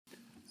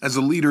As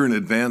a leader in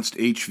advanced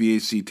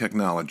HVAC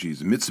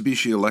technologies,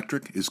 Mitsubishi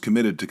Electric is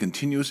committed to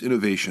continuous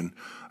innovation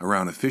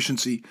around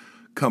efficiency,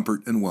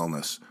 comfort, and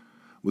wellness.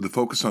 With a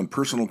focus on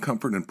personal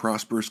comfort and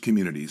prosperous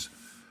communities,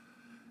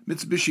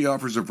 Mitsubishi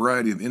offers a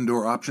variety of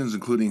indoor options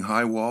including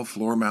high wall,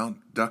 floor mount,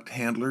 duct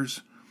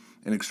handlers,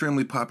 and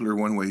extremely popular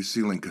one-way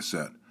ceiling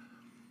cassette.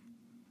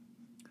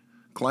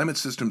 Climate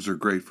systems are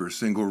great for a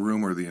single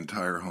room or the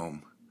entire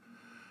home,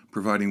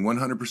 providing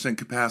 100%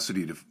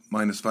 capacity to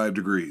 -5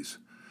 degrees.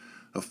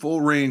 A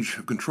full range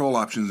of control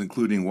options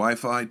including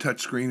Wi-Fi,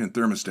 touchscreen, and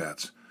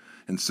thermostats,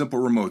 and simple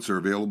remotes are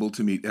available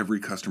to meet every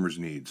customer's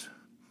needs.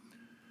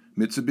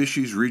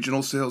 Mitsubishi's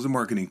regional sales and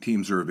marketing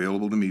teams are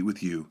available to meet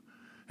with you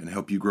and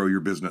help you grow your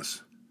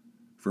business.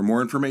 For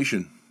more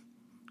information,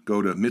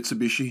 go to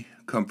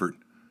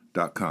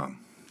MitsubishiComfort.com.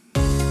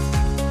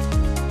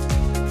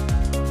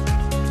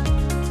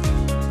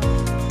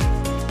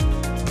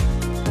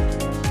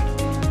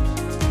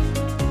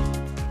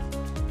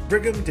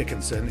 Brigham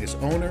Dickinson is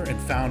owner and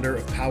founder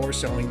of Power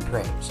Selling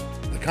Pros,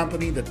 the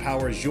company that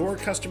powers your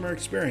customer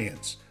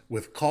experience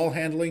with call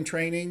handling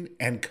training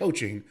and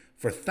coaching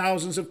for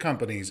thousands of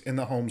companies in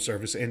the home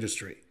service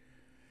industry.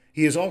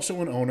 He is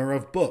also an owner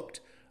of Booked,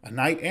 a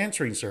night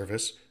answering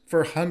service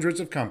for hundreds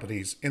of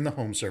companies in the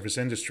home service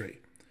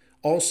industry.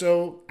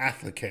 Also,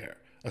 AthleCare,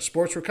 a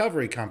sports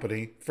recovery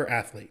company for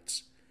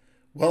athletes.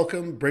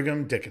 Welcome,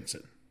 Brigham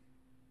Dickinson.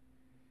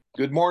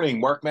 Good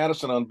morning, Mark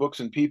Madison on Books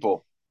and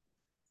People.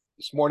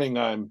 This morning,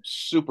 I'm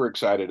super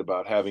excited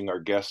about having our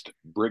guest,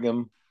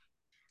 Brigham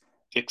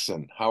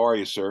Dickinson. How are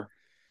you, sir?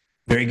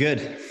 Very good.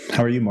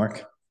 How are you,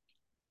 Mark?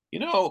 You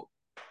know,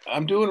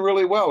 I'm doing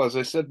really well. As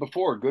I said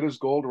before, good as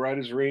gold, right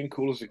as rain,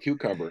 cool as a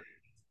cucumber.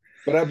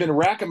 But I've been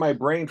racking my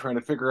brain trying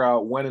to figure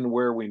out when and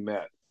where we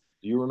met.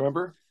 Do you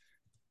remember?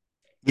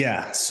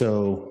 Yeah.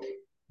 So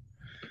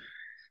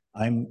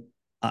I'm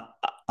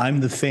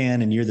the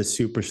fan, and you're the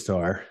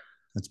superstar.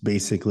 That's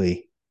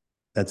basically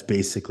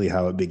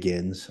how it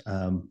begins.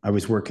 I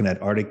was working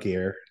at Arctic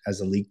Air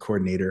as a lead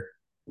coordinator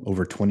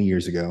over 20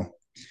 years ago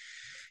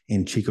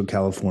in Chico,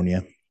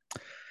 California.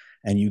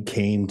 And you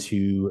came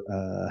to,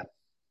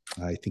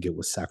 I think it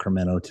was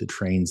Sacramento, to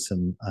train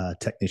some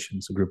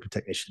technicians, a group of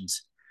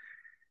technicians.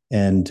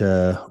 And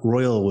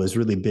Royal was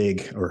really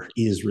big, or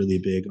is really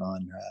big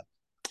on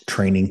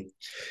training,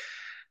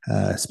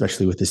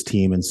 especially with his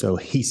team. And so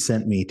he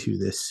sent me to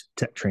this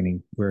tech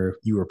training where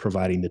you were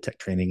providing the tech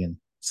training and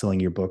selling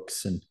your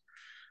books. And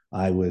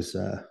I was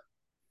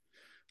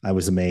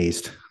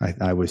amazed.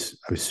 I was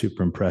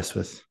super impressed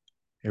with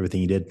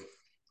everything you did.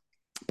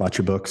 Bought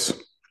your books.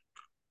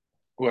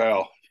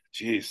 Well,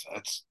 geez,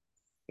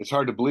 it's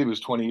hard to believe it was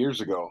 20 years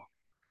ago.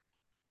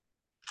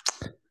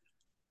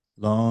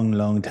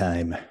 Long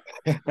time.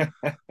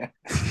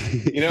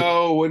 You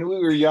know, when we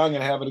were young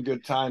and having a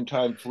good time,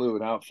 time flew,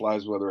 and now it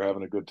flies whether we're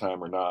having a good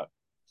time or not.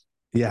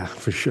 Yeah,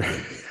 for sure.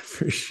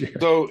 For sure.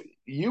 So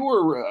you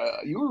were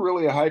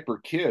really a hyper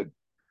kid,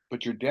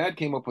 but your dad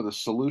came up with a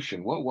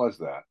solution. What was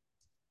that?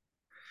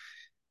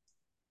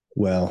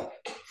 Well,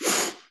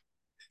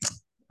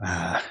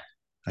 I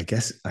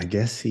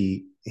guess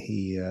he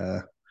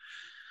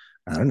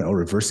I don't know,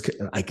 reverse.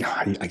 I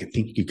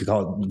think you could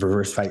call it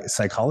reverse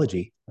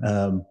psychology.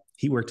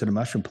 He worked at a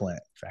mushroom plant.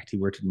 In fact, he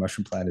worked at a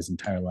mushroom plant his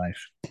entire life.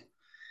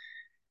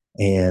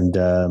 And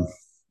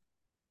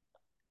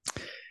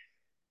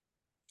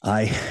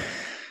I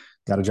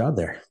got a job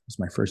there. It was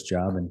my first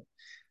job. And I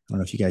don't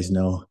know if you guys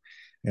know,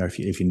 or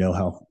if you know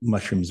how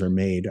mushrooms are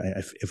made.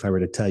 If I were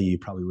to tell you, you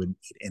probably wouldn't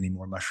eat any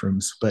more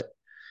mushrooms. But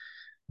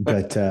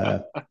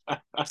I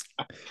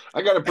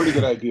got a pretty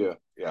good idea.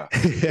 Yeah.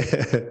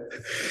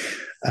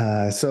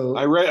 So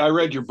I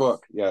read your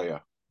book.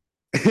 Yeah.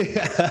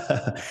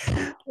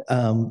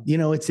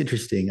 It's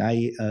interesting.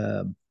 I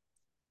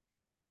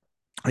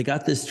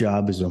got this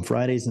job. It was on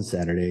Fridays and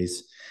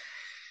Saturdays,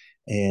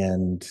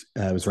 and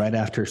it was right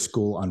after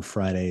school on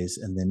Fridays,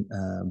 and then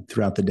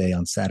throughout the day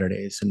on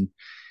Saturdays. And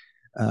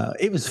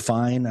it was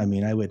fine. I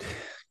mean, I would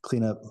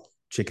clean up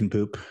chicken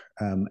poop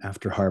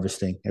after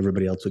harvesting.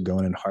 Everybody else would go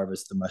in and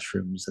harvest the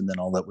mushrooms, and then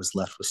all that was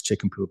left was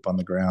chicken poop on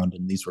the ground.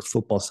 And these were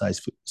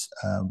football-sized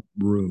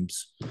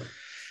rooms.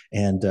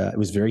 And it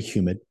was very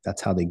humid.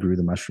 That's how they grew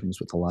the mushrooms,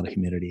 with a lot of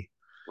humidity.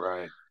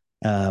 Right.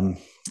 And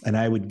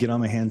I would get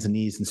on my hands and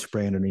knees and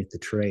spray underneath the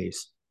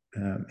trays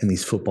in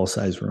these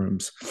football-sized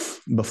rooms.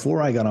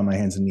 Before I got on my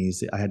hands and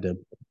knees, I had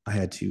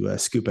to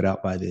scoop it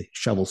out by the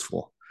shovels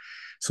full.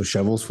 So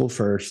shovels full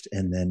first,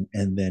 and then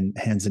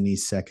hands and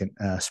knees second,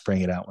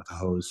 spraying it out with a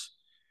hose.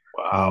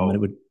 Wow.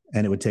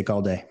 And it would take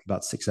all day,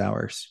 about 6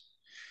 hours.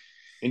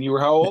 And you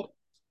were how old?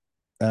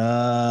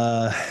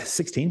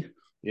 16.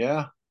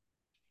 Yeah.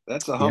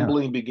 That's a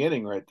humbling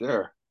beginning right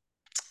there.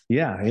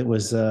 Yeah, it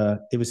was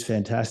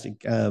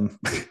fantastic.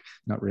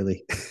 Not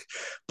really,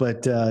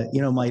 but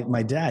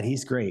my dad,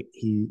 he's great.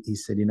 He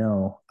said,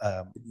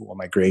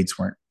 my grades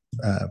weren't,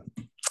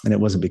 and it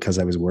wasn't because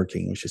I was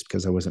working. It was just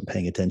because I wasn't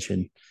paying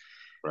attention.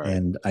 Right.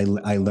 And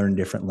I learned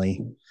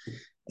differently.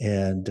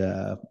 And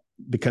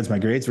because my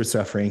grades were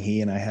suffering,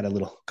 he and I had a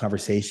little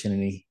conversation,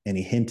 and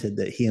he hinted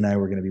that he and I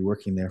were going to be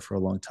working there for a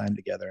long time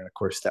together. And of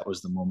course, that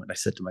was the moment I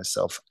said to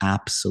myself,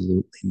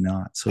 absolutely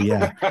not. So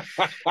yeah,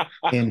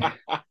 in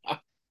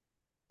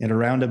a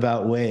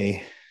roundabout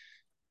way,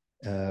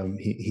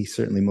 he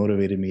certainly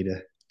motivated me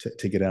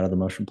to get out of the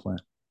mushroom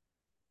plant.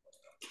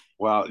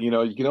 Well,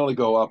 you can only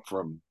go up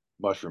from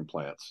mushroom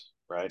plants,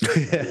 right?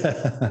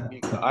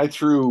 I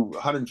threw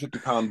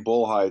 150-pound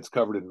bull hides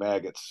covered in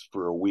maggots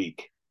for a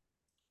week.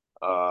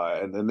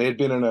 And then they'd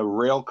been in a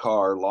rail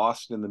car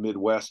lost in the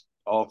Midwest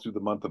all through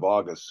the month of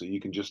August. So you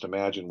can just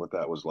imagine what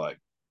that was like.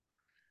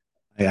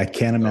 I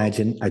can't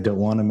imagine. I don't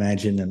want to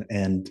imagine.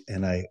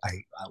 And I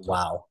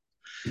wow.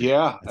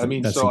 Yeah.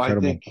 That's so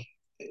incredible. I think,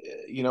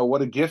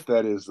 what a gift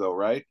that is, though,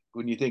 right?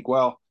 When you think,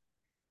 well,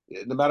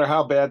 no matter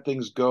how bad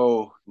things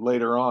go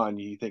later on,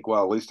 you think,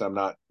 well, at least I'm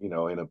not, in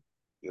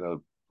a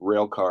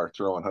rail car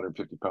throwing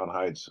 150-pound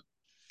hides.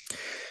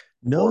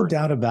 No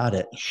doubt about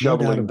it. No doubt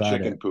Shoveling about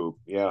chicken it. poop.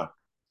 Yeah.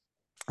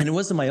 And it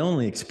wasn't my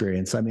only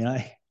experience. I mean,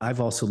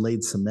 I've also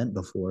laid cement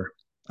before.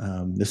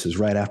 This was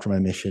right after my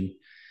mission.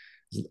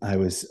 I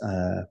was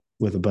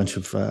with a bunch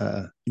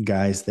of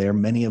guys there,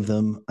 many of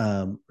them,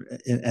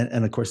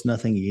 and of course,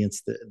 nothing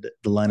against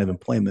the line of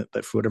employment,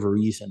 but for whatever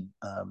reason,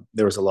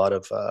 there was a lot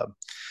of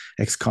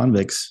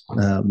ex-convicts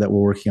that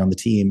were working on the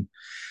team.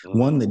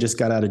 One that just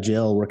got out of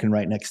jail working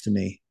right next to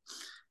me.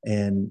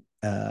 And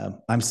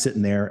I'm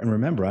sitting there, and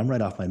remember, I'm right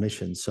off my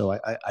mission, so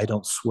I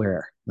don't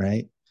swear,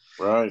 right?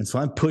 Right. And so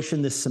I'm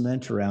pushing this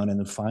cement around, and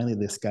then finally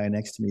this guy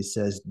next to me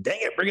says, "Dang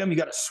it, Brigham, you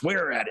got to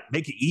swear at it,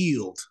 make it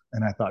yield."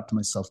 And I thought to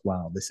myself,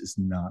 wow, this is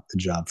not the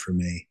job for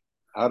me.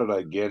 How did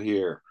I get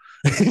here?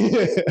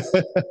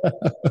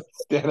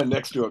 Standing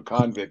next to a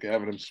convict,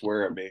 having him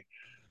swear at me.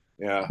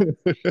 Yeah.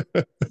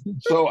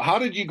 So how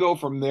did you go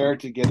from there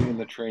to getting in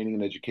the training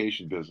and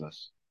education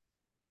business?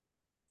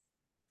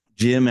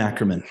 Jim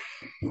Ackerman.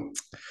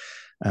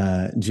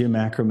 Jim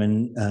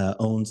Ackerman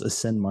owns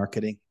Ascend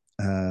Marketing.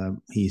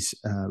 He's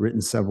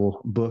written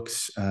several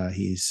books.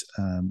 He's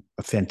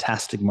a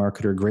fantastic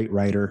marketer, great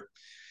writer,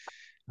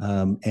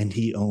 and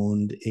he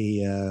owned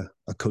a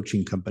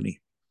coaching company,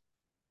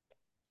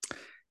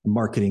 a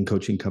marketing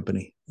coaching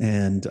company.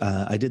 And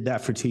I did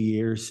that for 2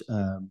 years.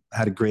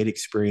 Had a great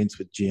experience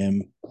with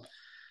Jim,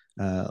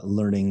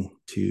 learning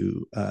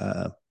to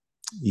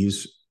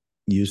use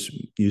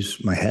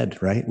my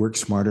head, right? Work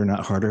smarter,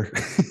 not harder.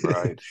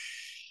 Right.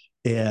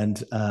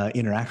 And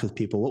interact with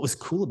people. What was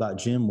cool about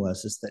Jim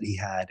is that he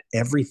had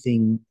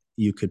everything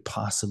you could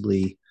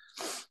possibly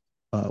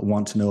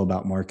want to know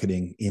about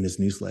marketing in his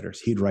newsletters.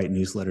 He'd write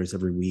newsletters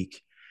every week.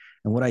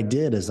 And what I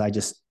did is I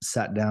just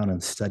sat down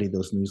and studied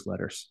those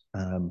newsletters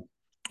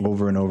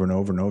over and over and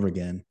over and over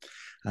again.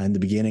 In the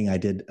beginning, I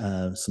did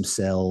some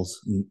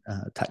sales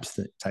types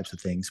of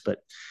things, but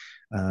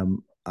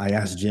I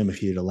asked Jim if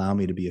he'd allow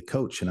me to be a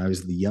coach, and I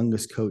was the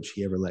youngest coach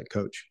he ever let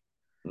coach.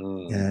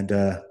 And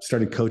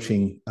started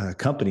coaching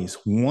companies.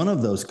 One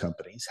of those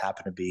companies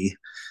happened to be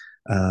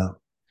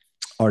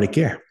Arctic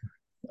Air,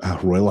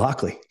 Royal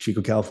Hockley,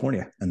 Chico,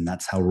 California. And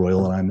that's how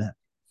Royal and I met.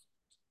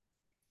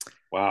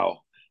 Wow.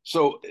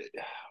 So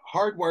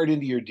hardwired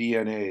into your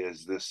DNA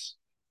is this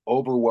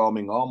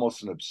overwhelming,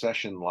 almost an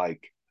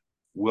obsession-like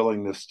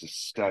willingness to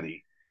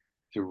study,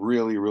 to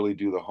really, really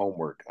do the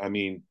homework. I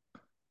mean,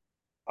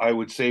 I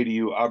would say to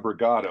you,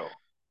 obrigado.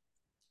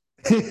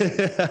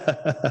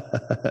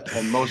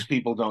 And most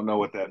people don't know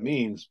what that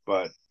means,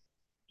 but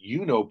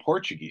you know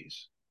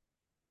Portuguese.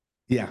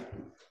 Yeah.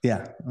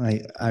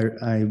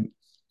 I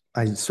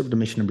served a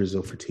mission in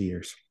Brazil for 2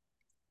 years.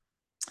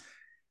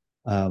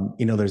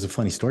 There's a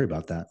funny story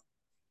about that.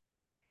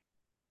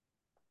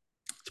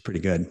 It's pretty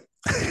good.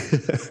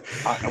 Is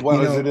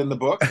it in the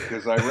book?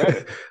 Because I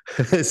read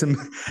it.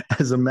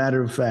 As a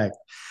matter of fact.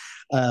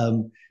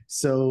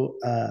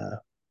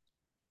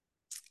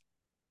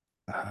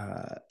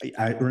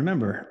 I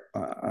remember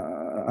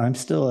I'm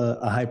still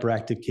a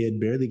hyperactive kid,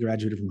 barely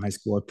graduated from high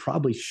school. I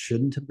probably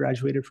shouldn't have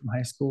graduated from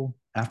high school.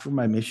 After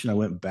my mission, I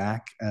went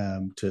back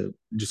to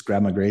just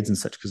grab my grades and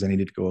such because I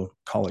needed to go to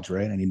college,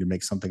 right? I needed to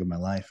make something of my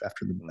life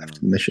after the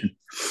mission.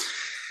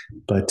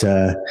 But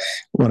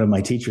one of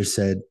my teachers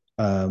said,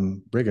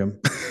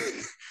 Brigham,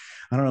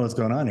 I don't know what's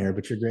going on here,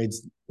 but your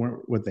grades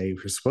weren't what they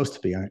were supposed to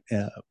be.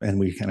 And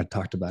we kind of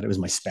talked about it. It was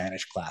my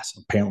Spanish class.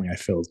 Apparently I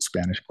failed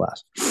Spanish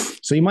class.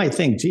 So you might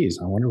think, geez,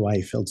 I wonder why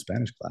he failed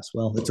Spanish class.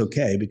 Well, it's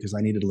okay because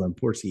I needed to learn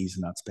Portuguese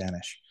and not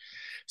Spanish.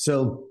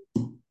 So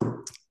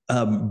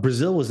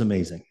Brazil was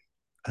amazing.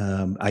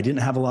 I didn't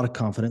have a lot of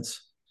confidence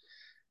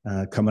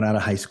coming out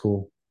of high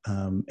school.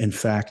 In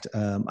fact,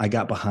 I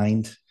got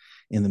behind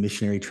in the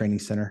missionary training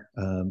center.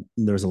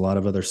 There was a lot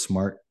of other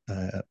smart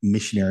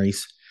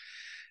missionaries,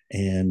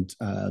 and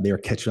they were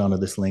catching on to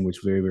this language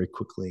very, very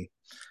quickly.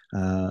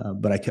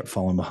 But I kept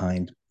falling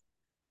behind.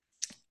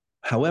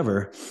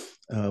 However,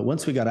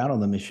 once we got out on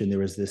the mission, there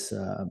was this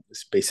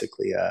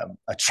basically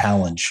a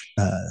challenge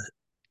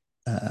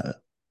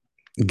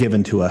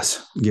given to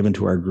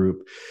our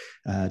group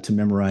to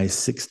memorize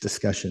 6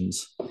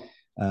 discussions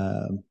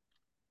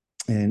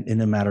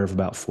in a matter of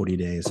about 40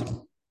 days.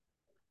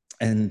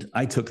 And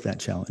I took that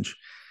challenge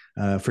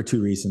for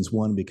two reasons.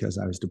 One, because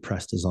I was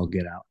depressed as all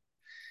get out.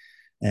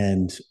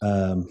 And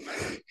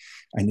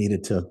I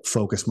needed to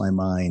focus my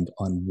mind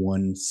on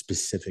one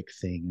specific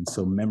thing. And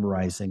so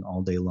memorizing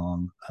all day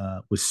long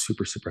was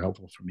super, super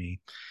helpful for me.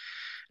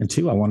 And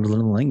two, I wanted to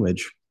learn the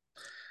language.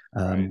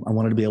 Right. I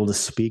wanted to be able to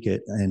speak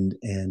it. And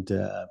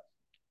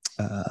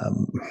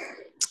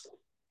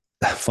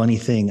funny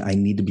thing, I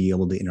need to be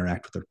able to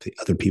interact with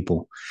other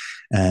people.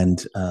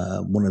 And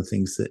one of the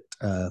things that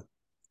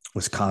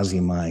was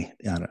causing my,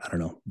 I don't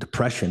know,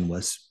 depression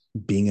was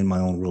being in my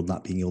own world,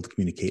 not being able to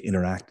communicate,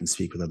 interact, and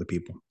speak with other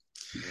people.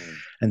 Mm.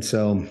 And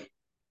so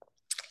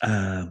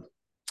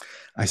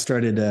I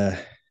started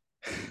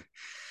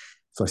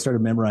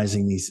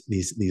memorizing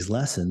these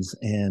lessons,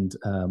 and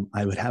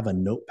I would have a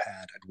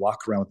notepad. I'd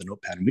walk around with a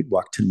notepad, and we'd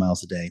walk 10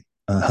 miles a day,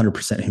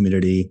 100%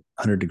 humidity,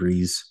 100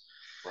 degrees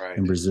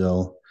in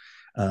Brazil.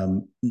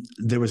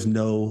 There was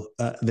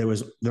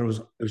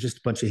just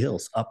a bunch of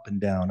hills, up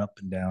and down, up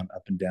and down,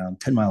 up and down,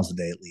 10 miles a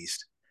day at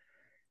least.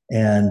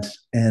 And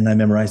I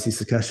memorized these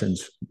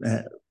discussions.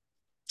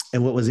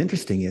 And what was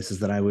interesting is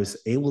that I was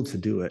able to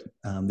do it.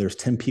 There's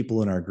 10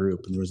 people in our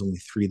group, and there was only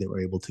 3 that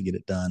were able to get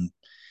it done.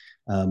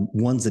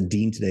 One's a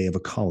dean today of a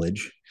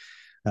college.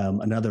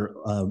 Another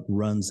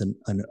runs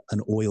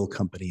an oil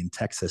company in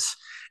Texas.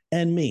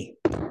 And me,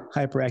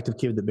 hyperactive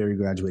kid that barely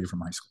graduated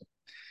from high school.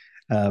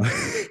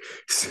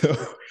 So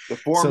the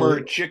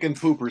former chicken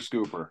pooper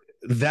scooper.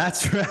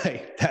 That's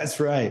right. That's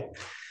right.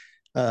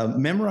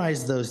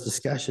 Memorized those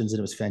discussions, and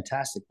it was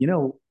fantastic. You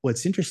know,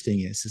 what's interesting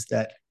is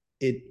that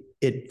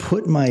it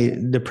put my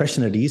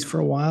depression at ease for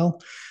a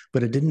while,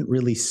 but it didn't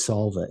really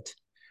solve it.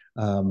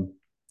 And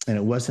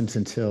it wasn't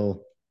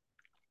until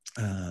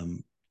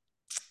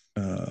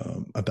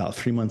about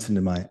 3 months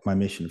into my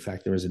mission. In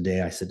fact, there was a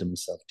day I said to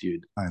myself,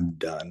 dude, I'm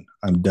done.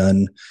 I'm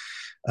done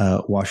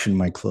washing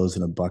my clothes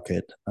in a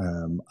bucket.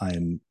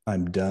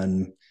 I'm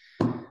done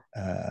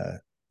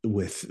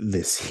with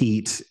this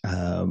heat.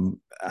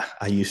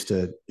 I used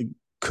to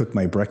cook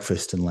my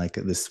breakfast in like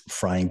this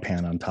frying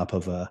pan on top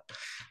of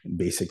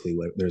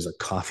there's a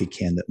coffee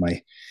can that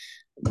my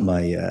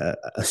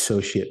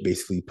associate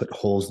basically put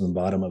holes in the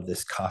bottom of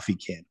this coffee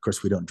can. Of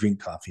course, we don't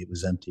drink coffee. It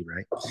was empty,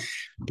 right?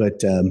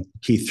 But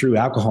he threw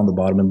alcohol on the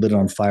bottom and lit it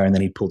on fire, and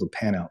then he pulled a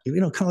pan out,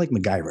 kind of like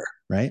MacGyver,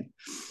 right?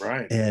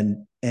 Right.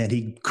 And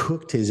he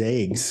cooked his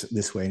eggs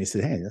this way, and he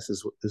said, hey, this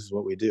is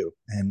what we do.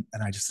 And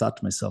I just thought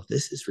to myself,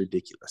 this is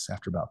ridiculous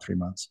after about 3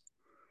 months.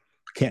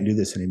 I can't do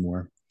this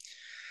anymore.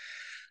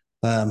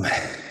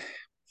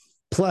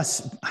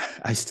 Plus,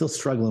 I still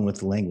struggling with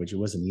the language. It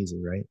wasn't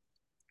easy, right?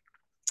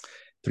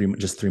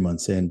 Just 3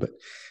 months in, but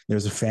there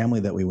was a family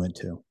that we went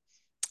to,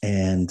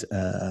 and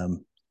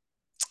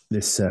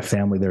this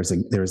family, there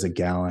was a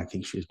gal, I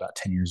think she was about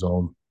 10 years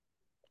old,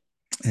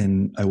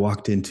 and I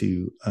walked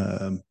into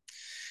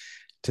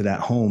to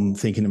that home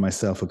thinking to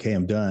myself, okay,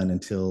 I'm done,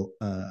 until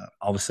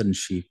all of a sudden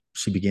she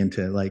began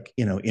to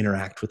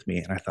interact with me,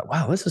 and I thought,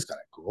 wow, this is kind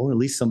of cool. At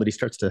least somebody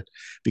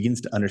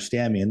begins to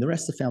understand me, and the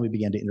rest of the family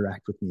began to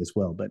interact with me as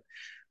well. But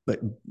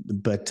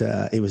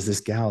it was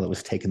this gal that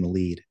was taking the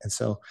lead. And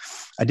so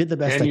I did the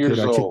best 10 I could. years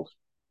old.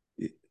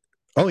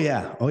 Oh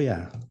yeah,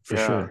 for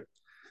sure.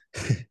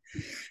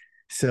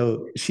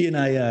 So she and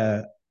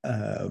I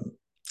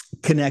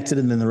connected,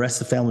 and then the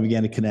rest of the family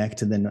began to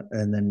connect. And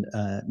then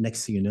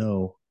next thing you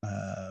know,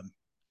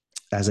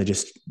 as I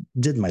just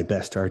did my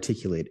best to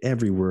articulate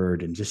every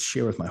word and just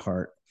share with my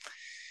heart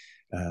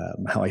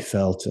how I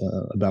felt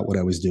about what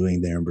I was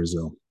doing there in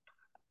Brazil.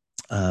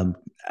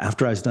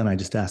 After I was done, I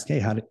just asked, hey,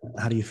 how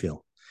do you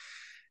feel?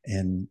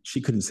 And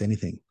she couldn't say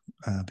anything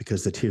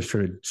because the tears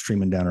started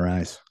streaming down her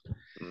eyes.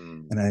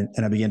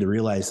 And I began to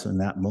realize in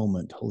that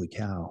moment, holy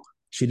cow,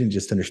 she didn't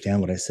just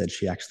understand what I said,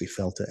 she actually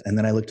felt it. And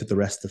then I looked at the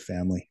rest of the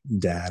family,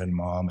 dad and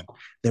mom, and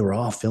they were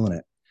all feeling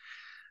it.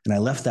 And I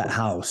left that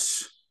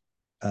house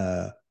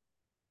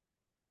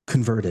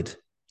converted,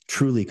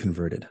 truly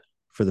converted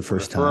for the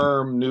first time.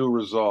 Firm new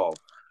resolve.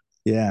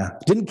 Yeah.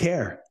 Didn't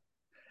care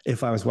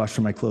if I was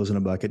washing my clothes in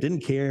a bucket.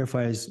 Didn't care if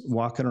I was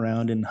walking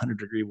around in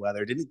 100-degree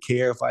weather. Didn't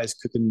care if I was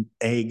cooking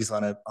eggs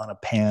on a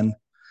pan,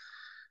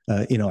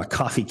 a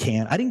coffee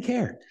can. I didn't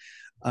care.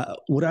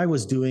 What I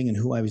was doing and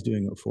who I was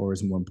doing it for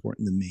was more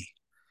important than me.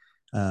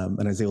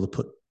 And I was able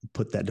to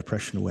put that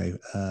depression away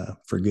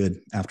for good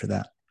after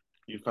that.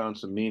 You found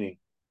some meaning.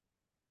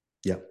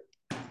 Yep.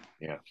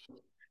 Yeah.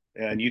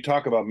 And you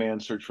talk about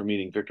Man's Search for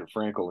Meaning, Viktor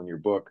Frankl, in your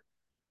book.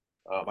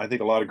 I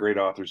think a lot of great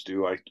authors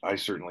do. I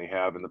certainly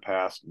have in the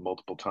past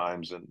multiple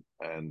times,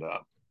 and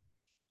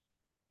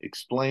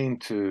explain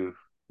to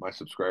my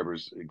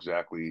subscribers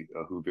exactly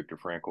who Viktor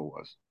Frankl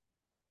was.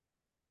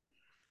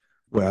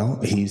 Well,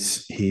 he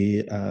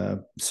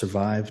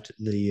survived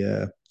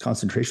the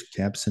concentration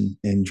camps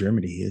in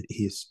Germany.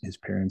 His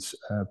parents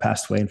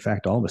passed away. In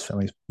fact, all of his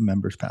family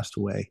members passed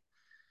away.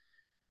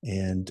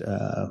 And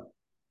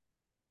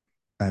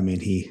I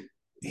mean,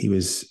 he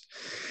was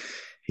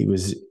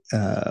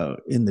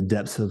in the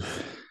depths of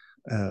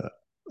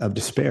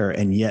despair,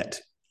 and yet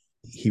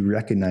he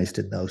recognized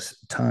in those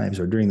times,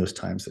 or during those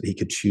times, that he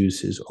could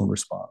choose his own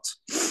response,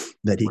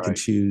 that he could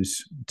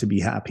choose to be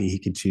happy, he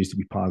could choose to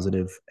be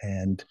positive.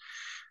 And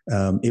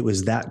it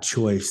was that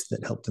choice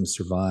that helped him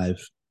survive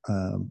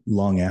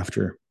long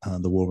after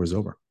the war was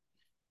over.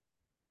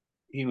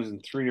 He was in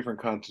 3 different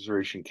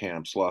concentration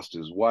camps, lost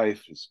his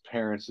wife, his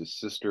parents, his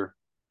sister.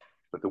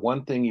 But the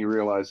one thing he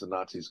realized the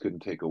Nazis couldn't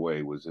take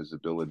away was his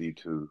ability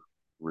to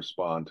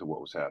respond to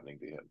what was happening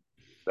to him.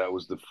 That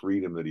was the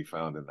freedom that he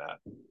found in that.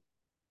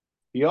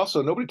 He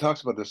also, nobody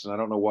talks about this, and I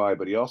don't know why,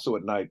 but he also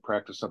at night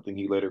practiced something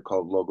he later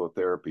called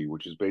logotherapy,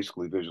 which is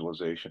basically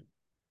visualization.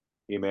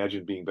 He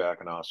imagined being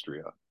back in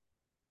Austria,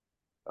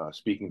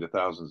 speaking to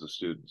thousands of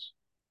students.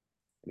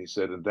 And he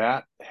said, and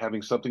that,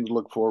 having something to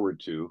look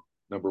forward to,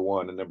 number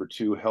one, and number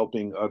two,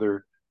 helping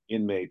other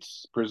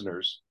inmates,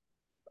 prisoners,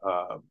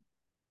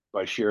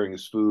 by sharing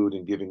his food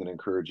and giving an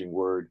encouraging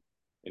word.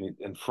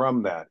 And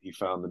from that, he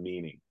found the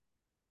meaning.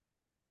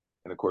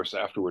 And of course,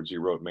 afterwards, he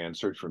wrote Man's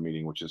Search for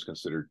Meaning, which is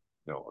considered,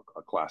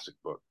 a classic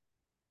book.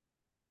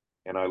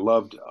 And I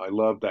loved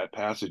that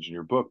passage in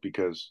your book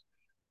because,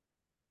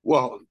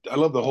 well, I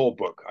love the whole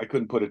book. I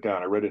couldn't put it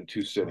down. I read it in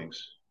 2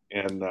 sittings.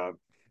 And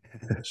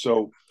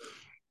so,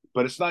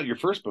 but it's not your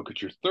first book,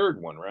 it's your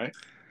third one, right?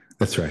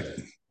 That's right.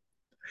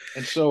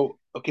 And so,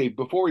 okay,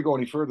 before we go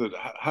any further,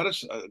 how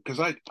does, because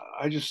I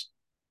just,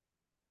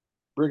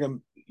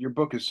 Brigham, your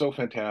book is so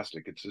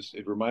fantastic.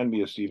 It reminded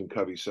me of Stephen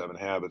Covey's 7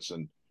 Habits,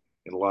 and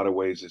in a lot of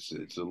ways,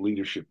 it's a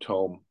leadership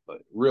tome,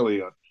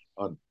 really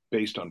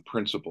based on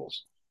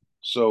principles.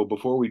 So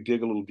before we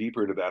dig a little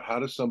deeper into that, how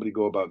does somebody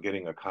go about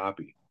getting a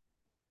copy?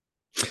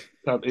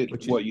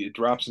 It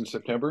drops in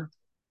September?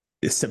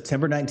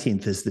 September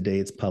 19th is the day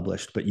it's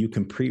published, but you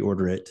can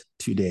pre-order it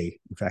today.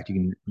 In fact,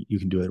 you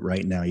can do it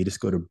right now. You just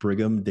go to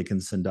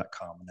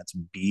brighamdickinson.com, and that's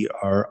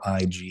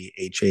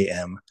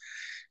BRIGHAM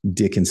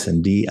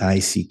Dickinson,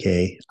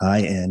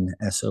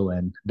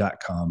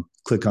 DICKINSON.com.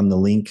 Click on the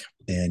link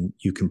and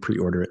you can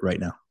pre-order it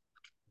right now.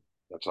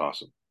 That's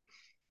awesome.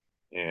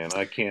 And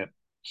I can't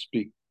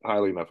speak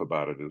highly enough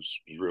about it. It was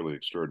really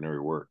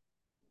extraordinary work.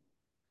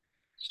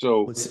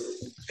 So,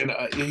 and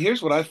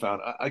here's what I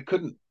found. I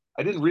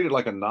didn't read it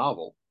like a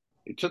novel.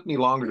 It took me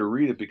longer to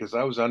read it because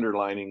I was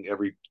underlining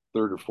every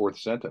 3rd or 4th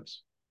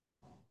sentence.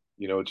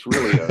 It's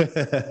really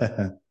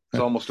it's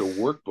almost a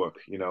workbook,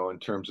 in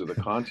terms of the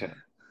content.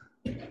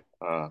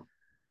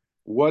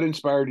 What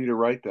inspired you to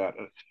write that?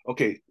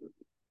 Okay,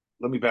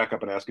 let me back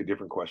up and ask a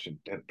different question,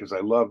 because I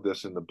love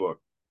this in the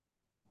book.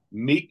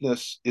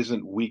 Meekness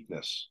isn't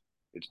weakness.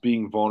 It's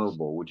being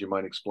vulnerable. Would you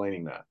mind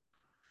explaining that?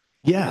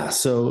 Yeah.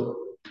 So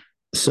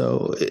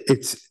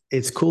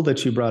it's cool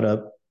that you brought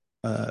up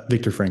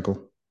Viktor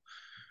Frankl,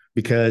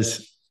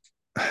 because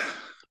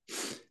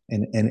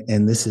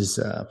and this is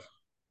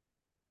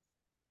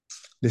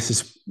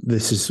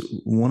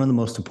one of the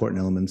most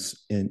important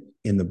elements in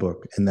the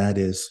book, and that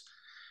is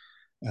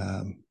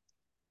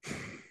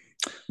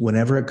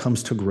whenever it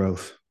comes to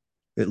growth,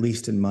 at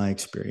least in my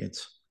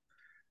experience,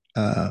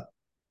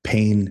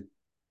 pain,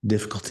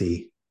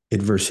 difficulty,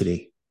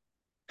 adversity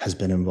has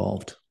been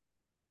involved.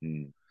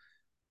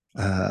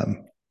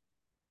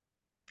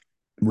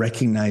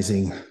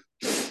 Recognizing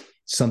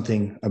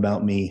something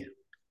about me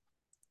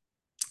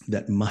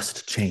that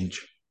must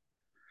change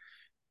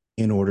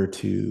in order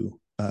to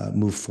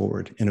move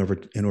forward, in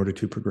order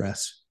to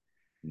progress.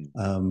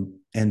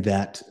 And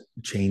that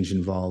change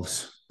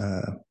involves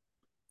a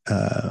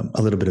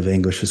little bit of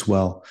anguish as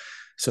well.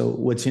 So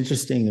what's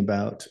interesting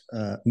about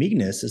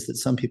meekness is that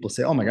some people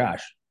say, oh my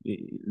gosh,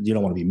 you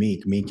don't want to be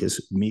meek. Meekness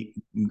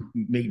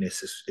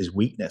is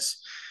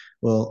weakness.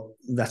 Well,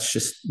 that's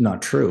just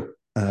not true.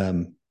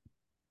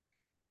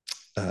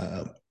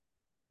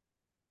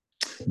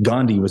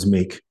 Gandhi was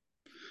meek.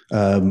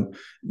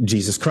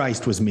 Jesus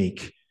Christ was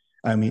meek.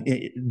 I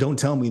mean, don't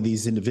tell me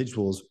these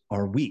individuals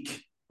are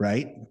weak,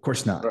 right? Of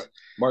course not. Right.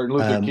 Martin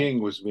Luther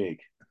King was meek.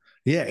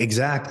 Yeah,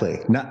 exactly.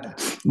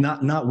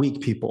 Not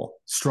weak people,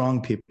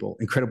 strong people,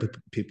 incredible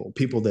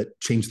people that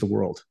change the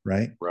world,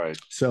 right? Right.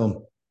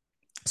 So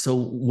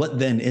what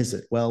then is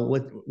it? Well,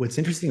 what's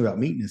interesting about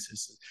meekness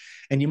is,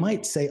 and you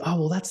might say, oh,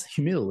 well, that's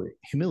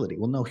humility.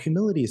 Well, no,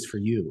 humility is for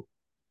you,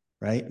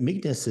 right?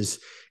 Meekness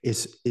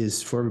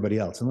is for everybody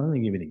else. And let me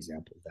give you an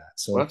example of that.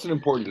 So that's an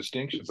important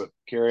distinction, but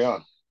carry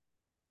on.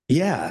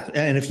 Yeah,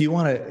 and if you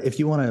want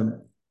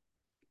to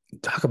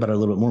talk about it a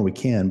little bit more, we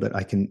can. But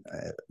I've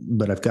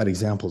got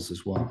examples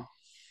as well.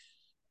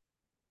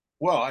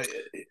 Well,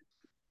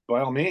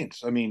 by all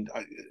means. I mean,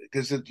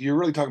 because you're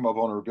really talking about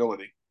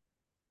vulnerability.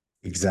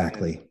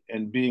 Exactly.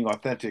 And being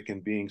authentic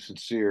and being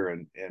sincere.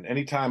 And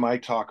anytime I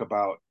talk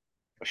about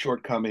a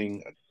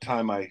shortcoming, a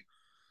time I,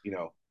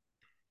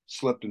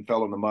 slipped and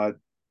fell in the mud,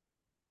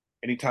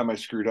 anytime I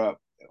screwed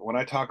up, when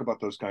I talk about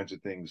those kinds of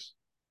things,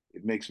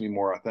 it makes me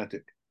more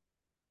authentic,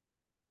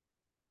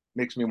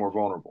 makes me more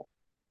vulnerable.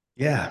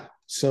 Yeah.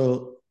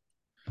 So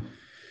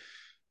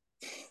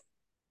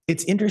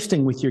it's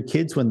interesting with your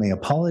kids when they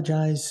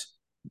apologize,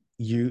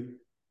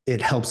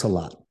 it helps a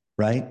lot,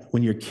 right?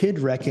 When your kid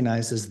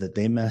recognizes that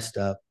they messed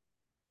up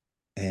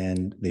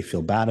and they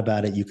feel bad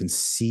about it. You can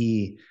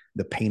see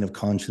the pain of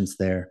conscience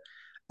there.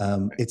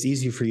 It's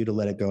easy for you to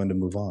let it go and to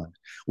move on.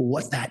 Well,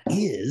 what that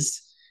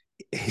is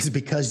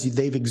because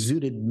they've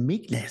exuded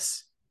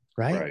meekness,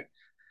 right?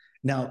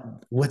 Now,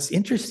 what's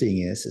interesting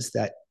is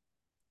that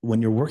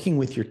when you're working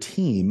with your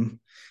team,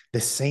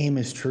 the same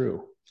is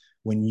true.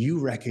 When you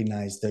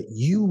recognize that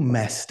you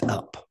messed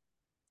up.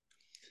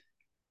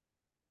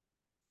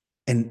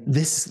 And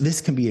this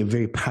can be a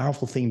very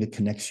powerful thing that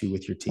connects you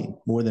with your team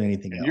more than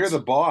anything else. You're the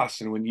boss,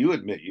 and when you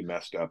admit you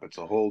messed up, it's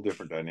a whole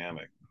different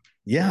dynamic.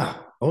 Yeah.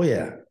 Oh,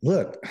 yeah.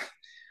 Look,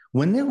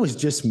 when it was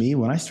just me,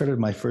 when I started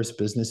my first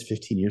business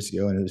 15 years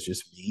ago and it was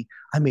just me,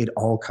 I made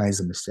all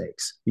kinds of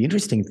mistakes. The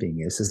interesting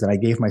thing is that I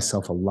gave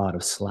myself a lot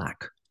of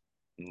slack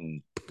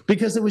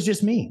because it was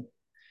just me.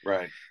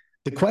 Right.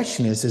 The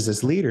question is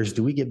as leaders,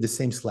 do we give the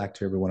same slack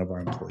to every one of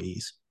our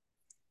employees?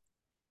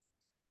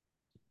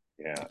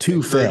 Yeah.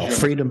 To fail.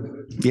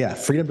 Freedom. Yeah.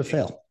 Freedom to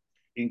fail.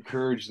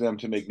 Encourage them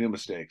to make new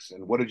mistakes.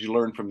 And what did you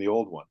learn from the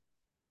old one?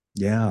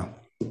 Yeah.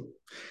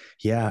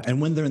 Yeah. And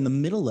when they're in the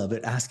middle of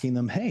it, asking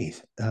them, hey,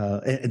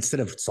 instead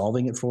of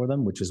solving it for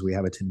them, which is we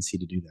have a tendency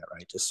to do that,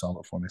 right? Just solve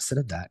it for them. Instead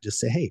of that, just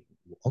say, hey,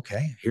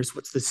 okay, here's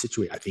what's the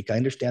situation. I think I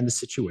understand the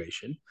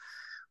situation.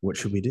 What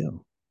should we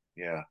do?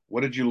 Yeah.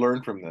 What did you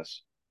learn from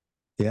this?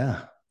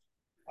 Yeah.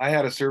 I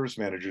had a service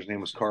manager. His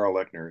name was Carl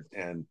Lechner,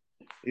 and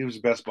he was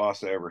the best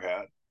boss I ever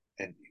had.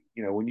 And,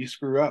 you know, when you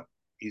screw up,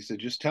 he said,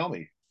 just tell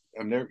me.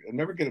 I'm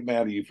never get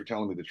mad at you for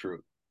telling me the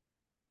truth.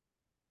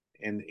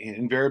 And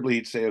invariably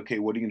he'd say, okay,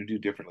 what are you going to do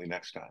differently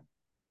next time?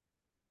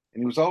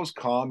 And he was always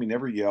calm. He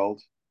never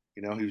yelled.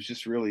 You know, he was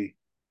just a really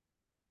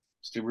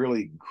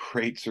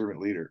great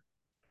servant leader.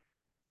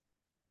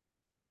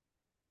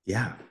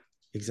 Yeah,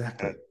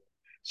 exactly.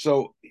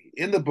 So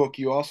in the book,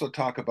 you also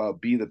talk about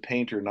be the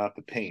painter, not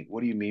the paint.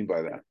 What do you mean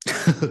by that?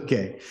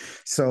 Okay.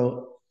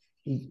 So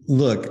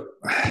look,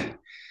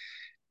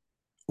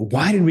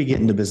 why did we get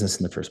into business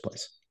in the first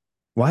place?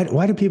 Why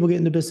do people get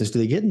into business? Do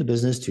they get into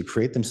business to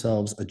create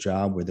themselves a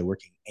job where they're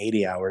working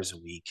 80 hours a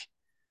week?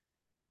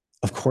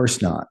 Of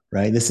course not,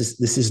 right? This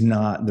is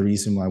not the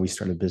reason why we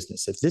start a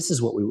business. If this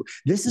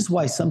is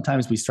why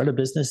sometimes we start a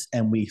business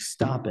and we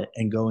stop it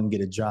and go and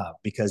get a job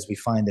because we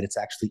find that it's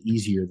actually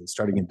easier than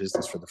starting a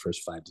business for the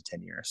first 5 to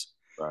 10 years.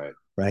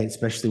 Right.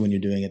 Especially when you're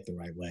doing it the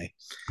right way.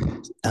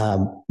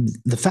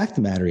 The fact of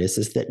the matter is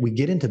that we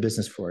get into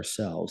business for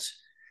ourselves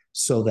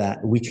so that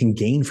we can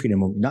gain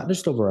freedom, not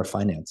just over our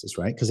finances,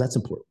 right? Because that's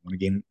important. We want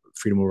to gain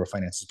freedom over our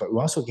finances, but we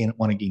also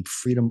want to gain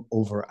freedom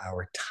over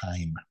our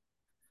time.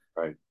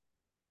 Right.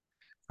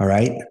 All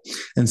right.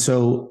 And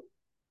so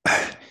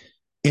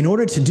in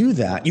order to do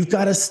that, you've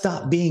got to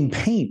stop being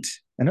paint.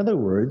 In other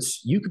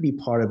words, you could be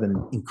part of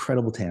an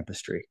incredible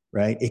tapestry,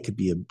 right? It could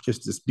be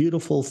just this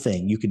beautiful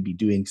thing. You could be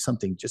doing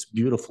something just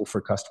beautiful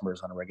for customers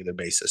on a regular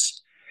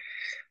basis.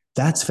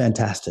 That's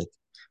fantastic.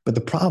 But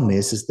the problem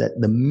is that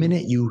the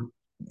minute you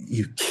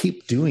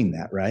keep doing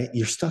that, right,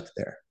 you're stuck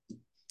there.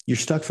 You're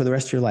stuck for the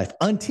rest of your life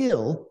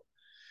until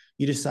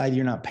you decide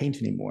you're not paint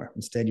anymore.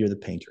 Instead, you're the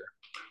painter.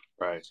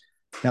 Right.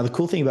 Now, the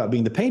cool thing about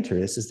being the painter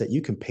is that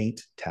you can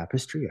paint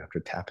tapestry after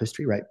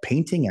tapestry, right?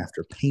 Painting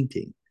after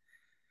painting.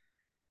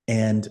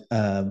 And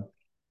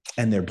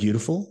they're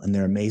beautiful and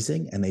they're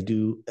amazing and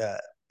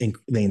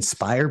they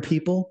inspire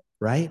people,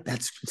 right?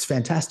 It's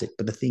fantastic.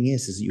 But the thing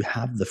is you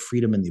have the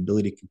freedom and the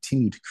ability to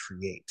continue to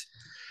create.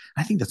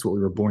 I think that's what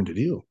we were born to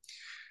do.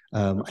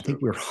 I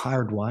think we're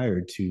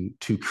hardwired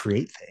to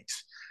create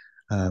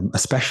things,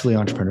 especially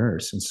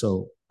entrepreneurs. And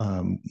so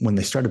when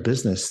they start a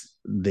business,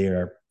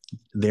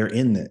 they're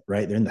in it,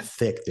 right? They're in the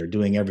thick. They're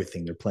doing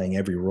everything. They're playing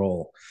every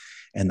role.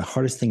 And the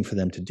hardest thing for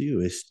them to do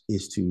is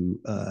to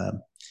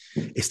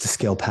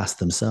scale past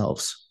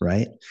themselves,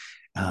 right?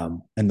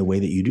 And the way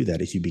that you do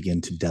that is you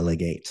begin to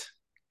delegate,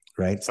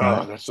 right?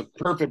 That's a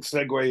perfect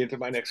segue into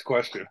my next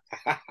question.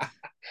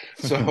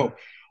 So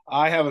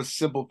I have a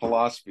simple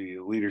philosophy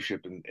of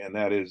leadership, and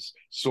that is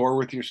soar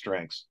with your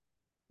strengths.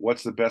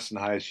 What's the best and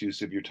highest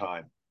use of your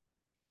time?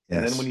 Yes.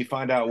 And then when you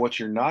find out what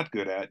you're not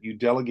good at, you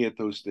delegate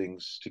those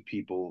things to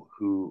people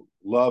who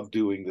love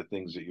doing the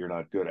things that you're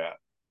not good at.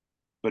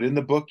 But in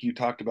the book, you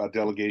talked about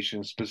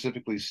delegation,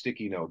 specifically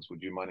sticky notes.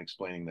 Would you mind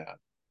explaining that?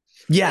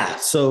 Yeah.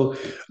 So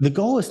the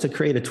goal is to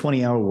create a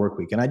 20-hour work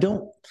week. And I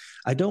don't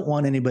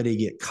want anybody to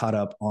get caught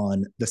up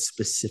on the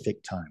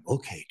specific time.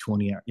 Okay,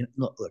 20 hours.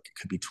 Look, it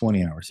could be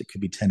 20 hours. It could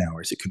be 10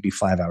 hours. It could be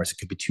 5 hours. It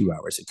could be 2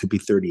 hours. It could be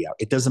 30 hours.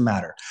 It doesn't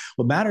matter.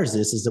 What matters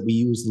is that we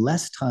use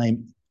less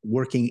time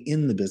working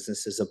in the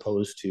business as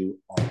opposed to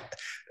on it.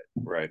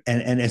 Right.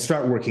 And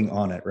start working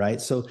on it.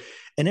 Right. So,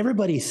 and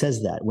everybody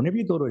says that whenever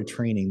you go to a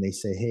training, they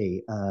say,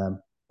 hey,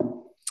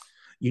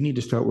 you need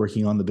to start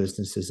working on the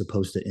business as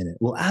opposed to in it.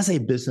 Well, as a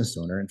business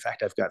owner, in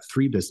fact, I've got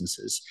 3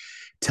 businesses,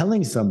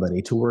 telling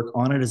somebody to work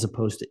on it as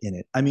opposed to in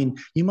it. I mean,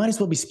 you might as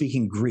well be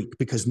speaking Greek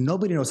because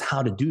nobody knows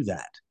how to do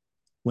that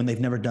when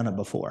they've never done it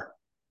before.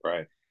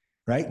 Right.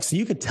 Right. So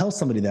you could tell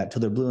somebody that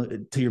till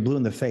you're blue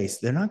in the face.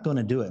 They're not going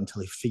to do it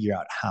until they figure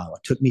out how.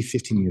 It took me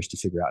 15 years to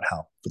figure out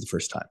how for the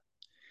first time.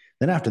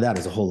 Then after that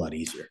is a whole lot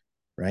easier.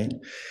 right?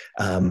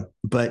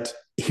 But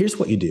here's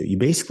what you do. You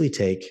basically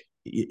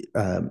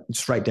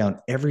just write down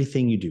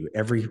everything you do,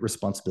 every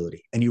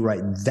responsibility, and you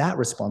write that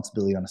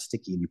responsibility on a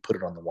sticky and you put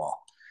it on the wall.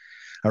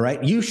 All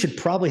right. You should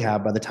probably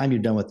have, by the time you're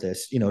done with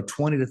this,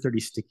 20 to 30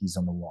 stickies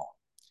on the wall.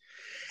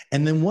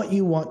 And then what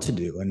you want to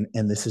do,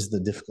 and this is the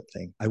difficult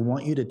thing, I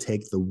want you to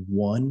take the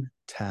one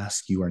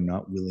task you are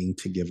not willing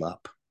to give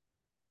up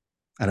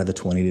out of the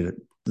 20 to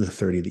the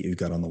 30 that you've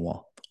got on the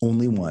wall.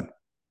 Only one.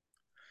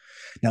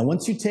 Now,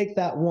 once you take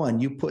that one,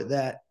 you put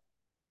that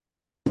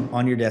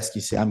on your desk,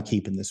 you say, I'm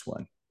keeping this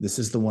one. This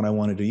is the one I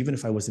want to do. Even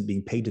if I wasn't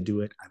being paid to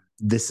do it,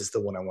 this is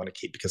the one I want to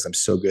keep because I'm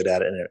so good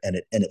at it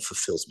and it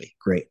fulfills me.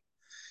 Great.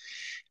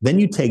 Then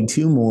you take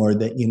two more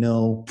that you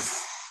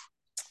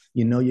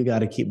got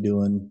to keep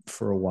doing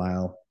for a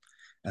while,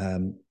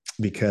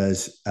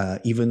 because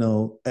even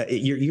though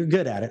you're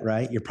good at it,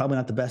 right? You're probably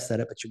not the best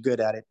at it, but you're good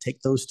at it.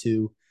 Take those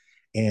two,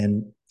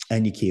 and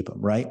you keep them,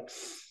 right?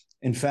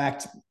 In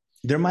fact,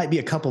 there might be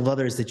a couple of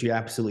others that you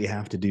absolutely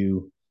have to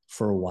do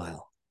for a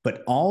while,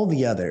 but all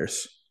the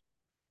others,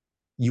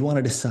 you want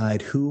to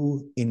decide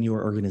who in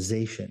your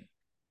organization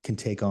can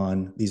take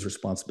on these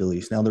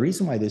responsibilities. Now, the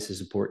reason why this is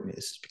important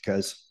is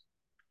because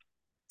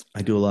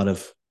I do a lot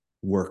of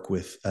work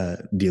with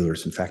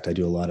dealers. In fact, I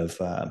do a lot of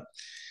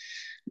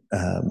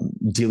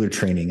dealer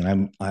training,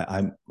 and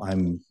I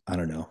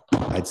don't know.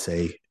 I'd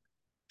say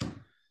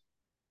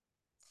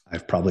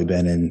I've probably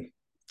been in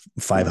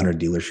 500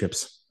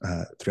 dealerships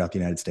throughout the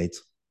United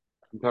States.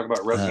 You talk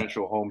about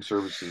residential home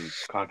services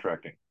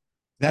contracting.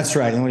 That's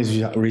right. The only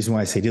reason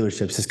why I say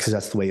dealerships is because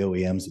that's the way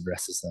OEMs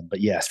addresses them.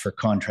 But yes, for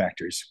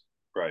contractors,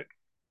 right?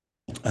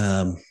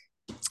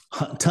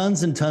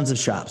 Tons and tons of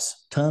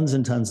shops,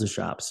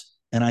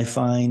 and I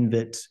find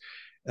that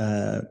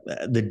the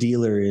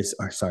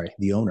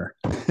owner,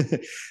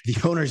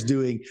 the owner's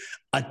doing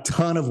a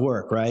ton of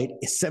work, right?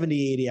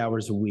 70, 80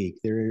 hours a week.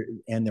 Their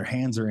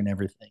hands are in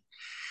everything.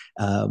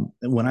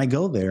 When I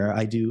go there,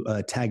 I do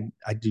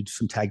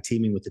some tag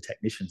teaming with the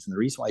technicians. And the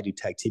reason why I do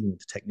tag teaming with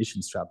the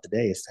technicians throughout the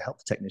day is to help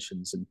the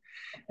technicians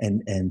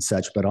and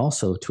such, but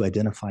also to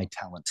identify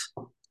talent.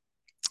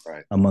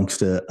 Right.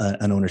 Amongst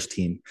an owner's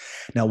team.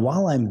 Now,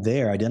 while I'm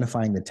there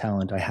identifying the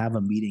talent, I have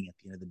a meeting at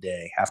the end of the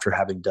day after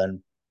having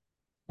done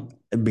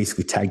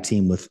basically tag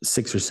team with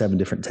 6 or 7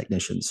 different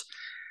technicians,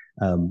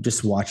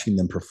 just watching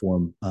them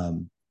perform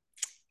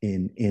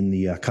in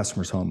the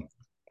customer's home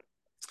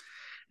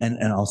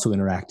and also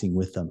interacting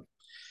with them.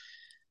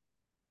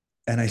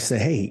 And I say,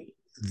 hey,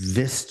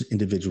 this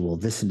individual,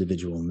 and this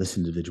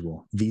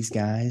individual, these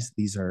guys,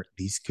 these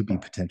could be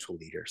potential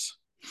leaders.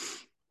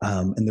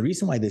 And the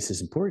reason why this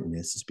is important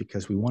is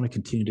because we want to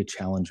continue to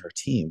challenge our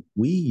team.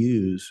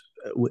 We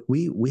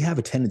have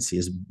a tendency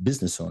as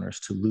business owners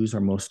to lose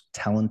our most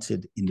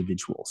talented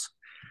individuals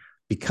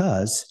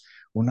because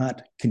we're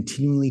not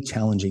continually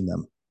challenging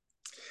them.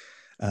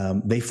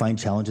 They find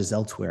challenges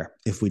elsewhere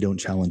if we don't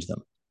challenge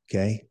them.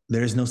 Okay.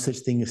 There is no such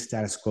thing as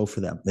status quo for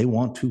them. They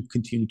want to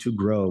continue to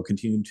grow,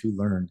 continue to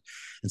learn.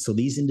 And so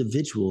these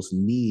individuals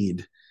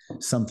need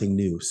something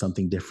new,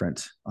 something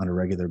different on a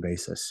regular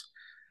basis.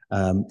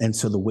 And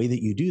so the way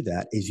that you do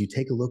that is you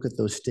take a look at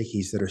those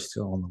stickies that are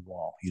still on the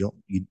wall.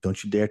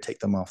 Don't you dare take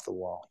them off the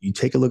wall. You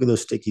take a look at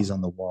those stickies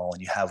on the wall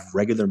and you have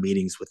regular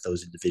meetings with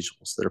those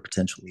individuals that are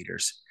potential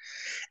leaders.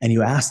 And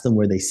you ask them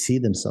where they see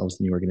themselves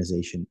in the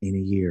organization in a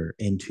year,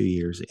 in 2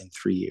 years, in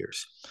 3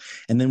 years.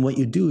 And then what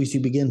you do is you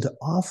begin to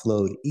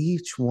offload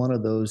each one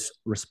of those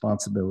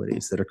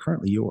responsibilities that are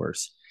currently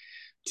yours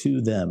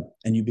to them.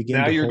 And you begin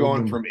now to you're hold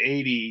going them. From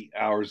 80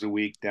 hours a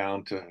week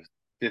down to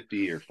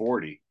 50 or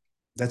 40.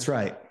 That's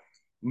right.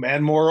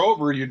 And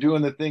moreover, you're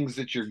doing the things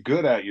that you're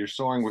good at. You're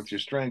soaring with your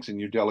strengths and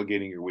you're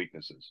delegating your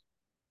weaknesses.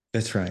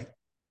 That's right.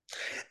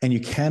 And you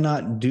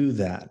cannot do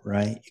that,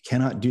 right? You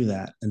cannot do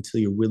that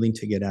until you're willing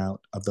to get out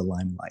of the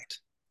limelight.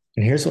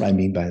 And here's what I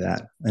mean by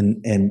that.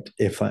 And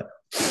if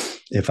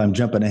I'm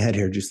jumping ahead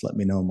here, just let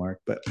me know, Mark.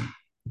 But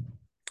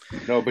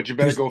you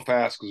better go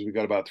fast because we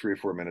got about 3 or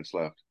 4 minutes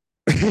left.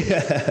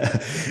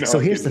 So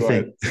here's the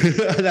thing.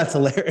 That's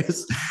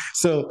hilarious.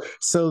 So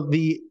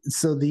the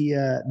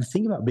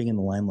thing about being in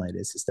the limelight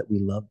is that we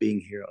love being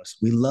heroes.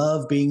 We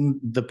love being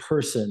the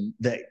person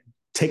that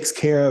takes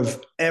care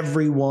of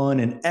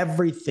everyone and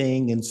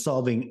everything and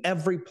solving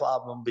every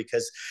problem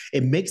because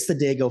it makes the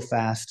day go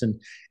fast and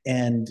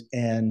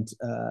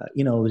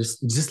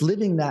just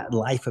living that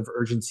life of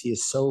urgency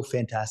is so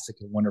fantastic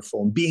and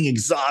wonderful. And being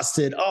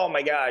exhausted, oh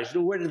my gosh,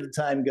 where did the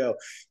time go?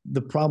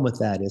 The problem with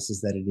that is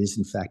that it is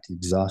in fact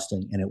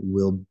exhausting and it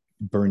will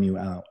burn you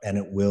out and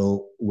it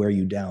will wear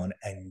you down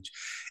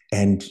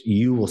and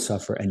you will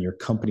suffer and your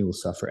company will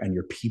suffer and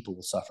your people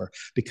will suffer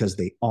because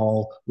they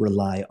all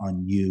rely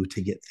on you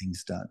to get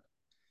things done.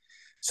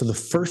 So the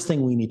first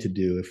thing we need to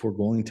do if we're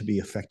going to be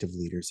effective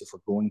leaders, if we're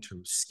going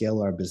to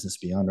scale our business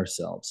beyond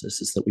ourselves,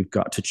 is that we've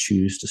got to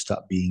choose to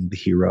stop being the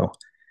hero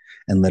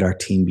and let our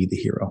team be the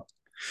hero.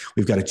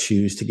 We've got to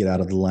choose to get out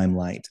of the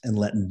limelight and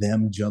let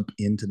them jump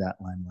into that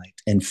limelight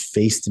and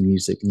face the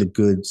music, the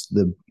goods,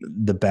 the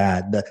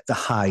bad, the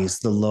highs,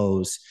 the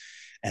lows,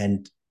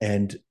 and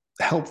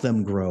help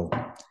them grow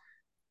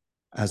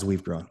as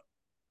we've grown.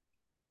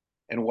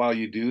 And while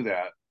you do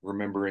that,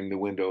 remembering the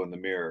window and the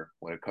mirror,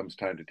 when it comes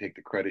time to take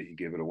the credit, you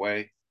give it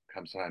away.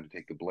 Comes time to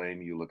take the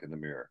blame, you look in the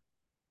mirror.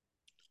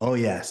 Oh,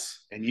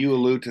 yes. And you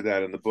allude to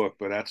that in the book,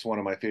 but that's one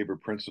of my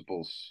favorite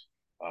principles,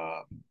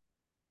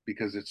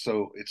 because it's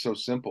so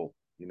simple.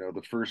 You know,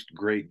 the first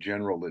great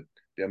general that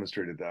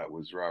demonstrated that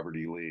was Robert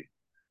E. Lee.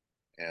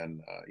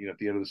 And, at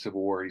the end of the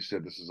Civil War, he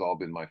said, "This has all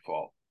been my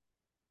fault.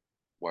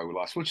 Why we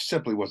lost," which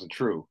simply wasn't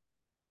true.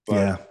 But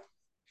Yeah.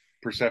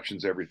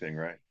 perception's everything,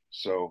 right?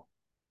 So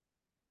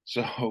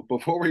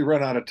before we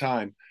run out of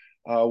time,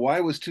 why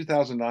was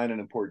 2009 an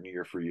important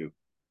year for you?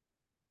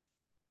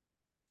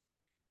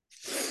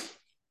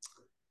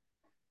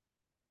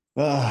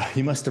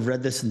 You must have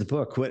read this in the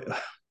book. What?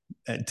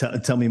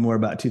 Tell me more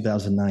about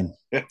 2009.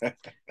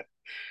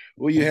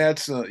 Well, you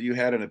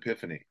had an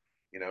epiphany.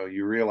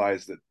 You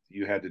realized that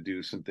you had to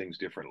do some things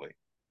differently,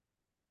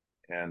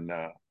 and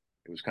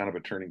it was kind of a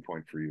turning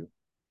point for you.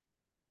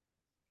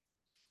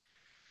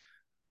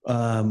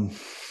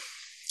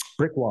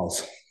 Brick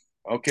walls.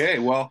 Okay,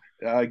 well,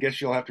 I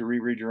guess you'll have to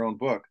reread your own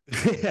book.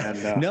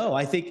 And, no,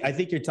 I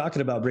think you're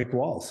talking about brick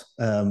walls.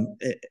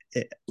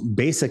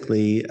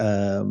 Basically,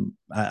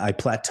 I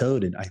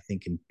plateaued, and I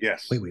think in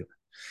yes, wait,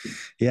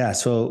 yeah.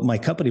 So my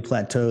company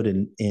plateaued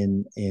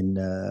in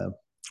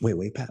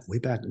way back.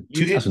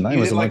 You 2009 hit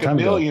was a long like time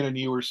a million, ago. and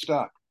you were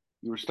stuck.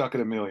 You were stuck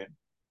at a million.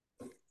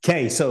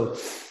 Okay, so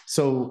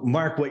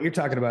Mark, what you're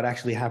talking about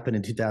actually happened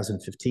in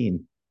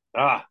 2015.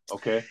 Ah,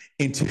 okay.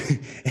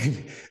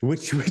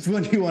 Which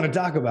one do you want to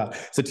talk about?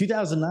 So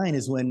 2009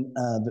 is when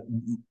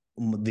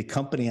the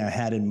company I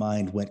had in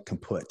mind went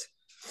kaput.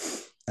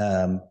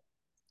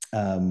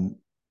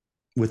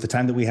 With the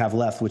time that we have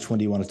left, which one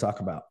do you want to talk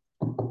about?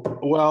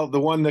 Well, the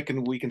one that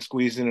we can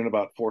squeeze in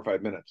about 4 or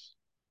 5 minutes.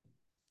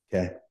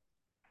 Okay.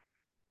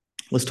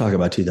 Let's talk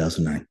about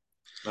 2009.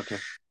 Okay.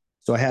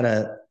 So I had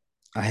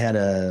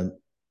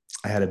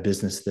a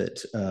business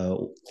that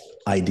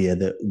idea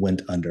that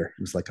went under.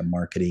 It was like a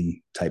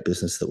marketing type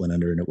business that went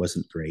under, and it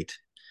wasn't great.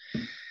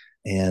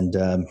 And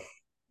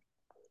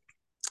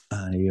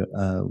I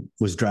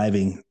was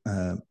driving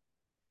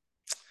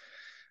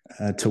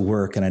to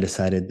work, and I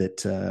decided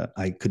that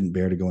I couldn't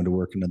bear to go into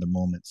work another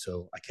moment.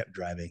 So I kept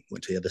driving,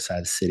 went to the other side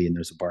of the city, and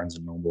there's a Barnes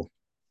and Noble,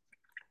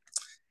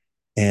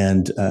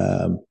 and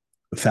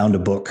found a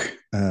book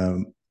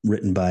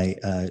written by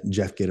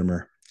Jeff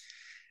Gitomer.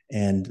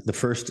 And the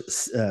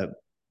first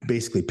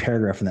basically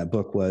paragraph in that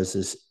book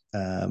is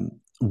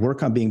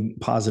work on being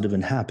positive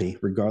and happy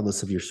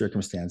regardless of your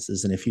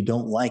circumstances. And if you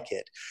don't like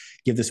it,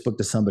 give this book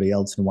to somebody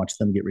else and watch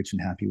them get rich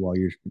and happy while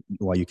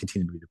you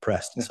continue to be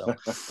depressed. And so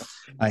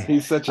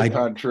he's such a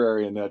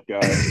contrarian, that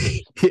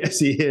guy. Yes,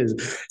 he is.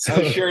 So,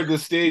 I shared the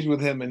stage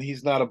with him, and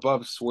he's not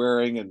above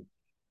swearing and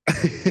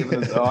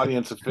giving the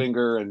audience a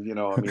finger, and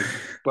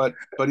but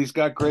he's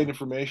got great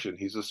information.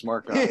 He's a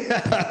smart guy.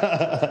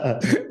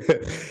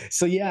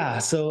 So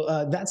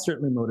that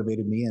certainly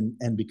motivated me,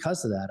 and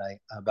because of that,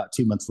 about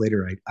 2 months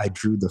later, I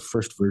drew the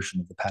first version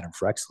of the Pattern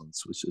for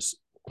Excellence, which is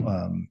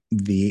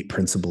the 8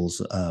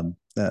 principles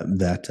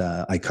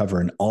that I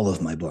cover in all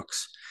of my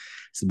books.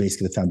 So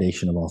basically, the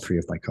foundation of all 3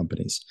 of my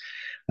companies.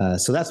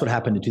 So that's what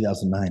happened in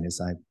 2009.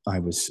 Is I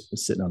was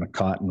sitting on a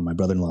cot in my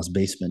brother-in-law's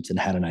basement and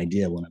had an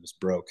idea when I was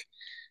broke.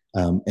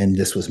 And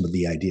this was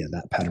the idea,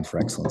 that Pattern for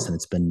Excellence. And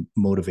it's been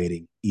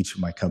motivating each of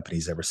my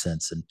companies ever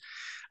since. And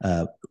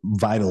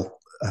vital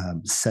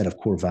set of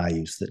core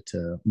values that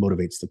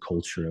motivates the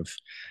culture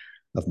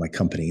of my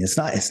company. It's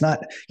not,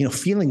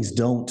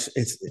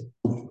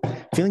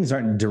 feelings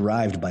aren't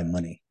derived by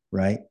money,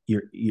 right?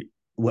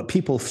 What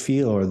people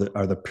feel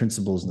are the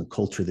principles and the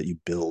culture that you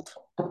build.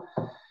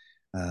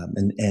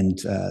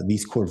 And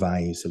these core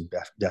values have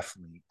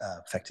definitely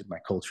affected my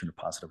culture in a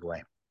positive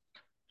way.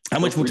 How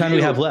much more time do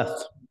we have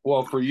left?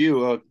 Well, for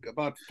you,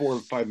 about 4 or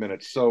 5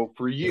 minutes. So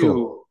for you,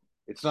 cool.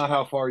 It's not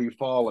how far you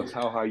fall; it's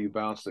how high you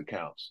bounce that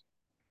counts.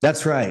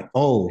 That's right.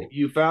 Oh,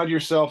 you found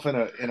yourself in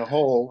a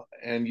hole,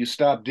 and you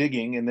stopped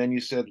digging, and then you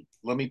said,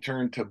 "Let me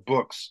turn to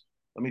books.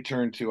 Let me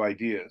turn to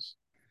ideas."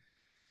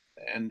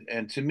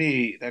 And to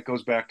me, that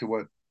goes back to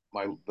what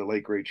the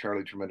late great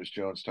Charlie Tremendous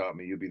Jones taught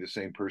me. You'll be the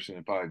same person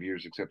in 5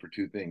 years, except for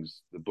 2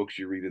 things: the books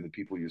you read and the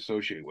people you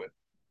associate with.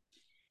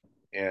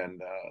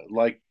 And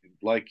like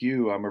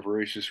you, I'm a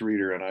voracious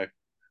reader, and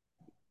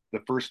the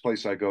first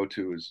place I go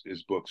to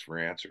is books for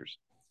answers.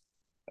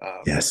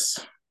 Yes.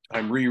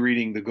 I'm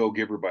rereading The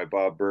Go-Giver by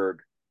Bob Berg,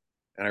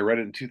 and I read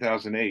it in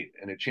 2008,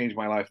 and it changed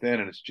my life then,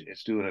 and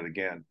it's doing it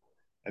again.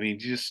 I mean,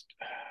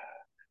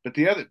 but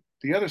the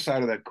other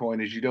side of that coin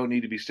is you don't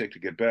need to be sick to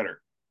get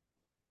better,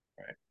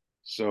 right?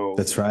 So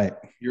that's right.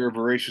 You're a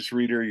voracious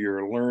reader, you're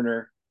a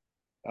learner.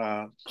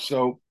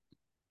 So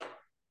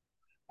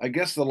I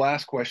guess the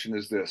last question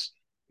is this: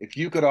 if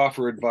you could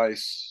offer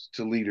advice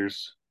to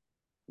leaders,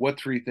 what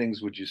 3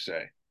 things would you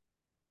say?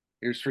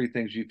 Here's 3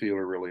 things you feel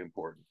are really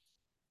important.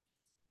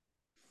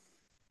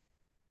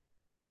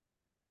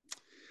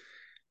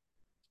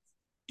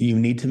 You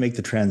need to make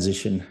the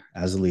transition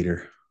as a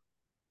leader.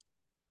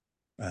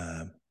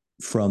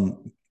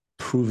 from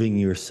proving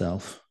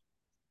yourself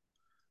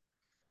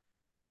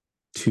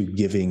to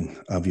giving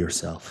of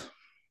yourself.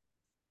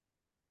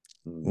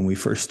 When we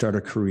first start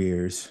our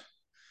careers,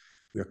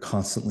 we are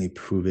constantly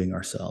proving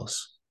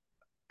ourselves.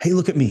 Hey,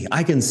 look at me.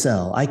 I can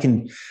sell. I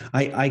can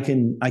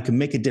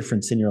make a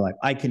difference in your life.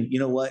 You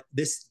know what?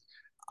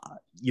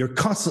 You're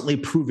constantly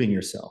proving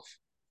yourself,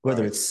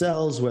 whether it's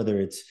sales, whether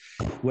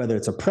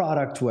it's a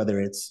product, whether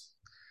it's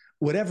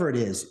whatever it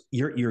is,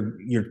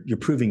 you're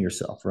proving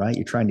yourself, right?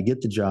 You're trying to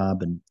get the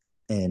job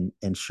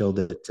and show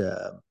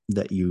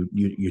that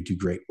you do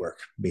great work,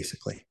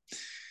 basically.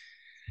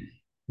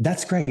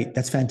 That's great.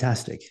 That's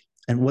fantastic.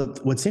 And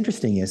what's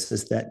interesting is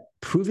that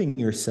proving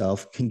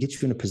yourself can get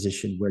you in a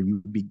position where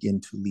you begin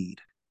to lead.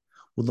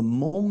 Well, the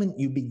moment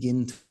you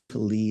begin to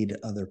lead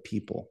other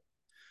people,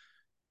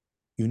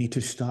 you need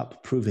to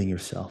stop proving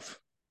yourself,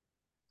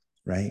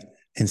 right?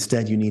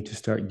 Instead, you need to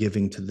start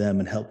giving to them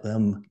and help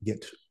them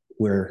get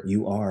where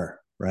you are,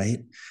 right?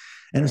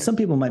 And some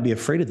people might be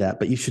afraid of that,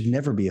 but you should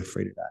never be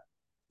afraid of that.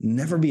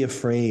 Never be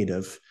afraid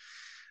of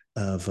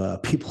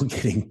people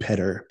getting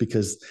better,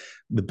 because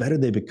the better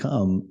they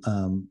become,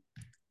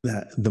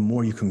 the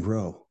more you can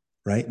grow,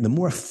 right? The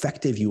more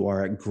effective you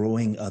are at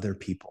growing other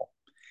people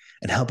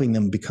and helping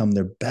them become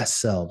their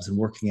best selves and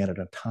working at an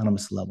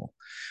autonomous level,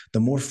 the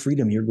more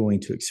freedom you're going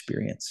to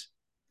experience.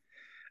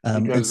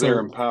 Because they're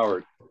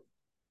empowered.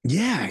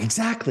 Yeah,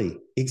 exactly.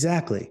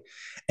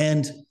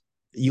 And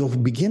you'll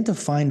begin to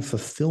find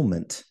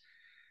fulfillment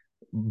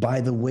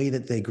by the way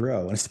that they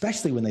grow. And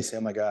especially when they say,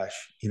 oh my gosh,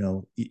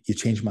 you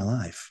changed my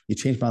life. You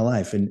changed my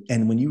life.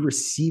 And when you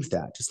receive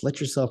that, just let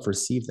yourself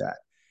receive that.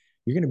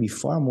 You're going to be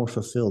far more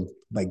fulfilled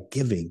by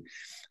giving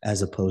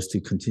as opposed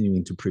to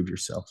continuing to prove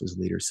yourself as a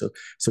leader. So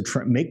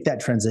make that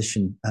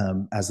transition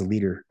as a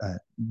leader,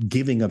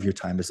 giving of your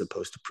time as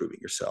opposed to proving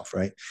yourself,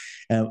 right?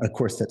 And of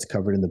course, that's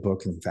covered in the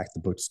book. And in fact,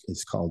 the book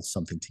is called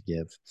Something to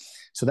Give.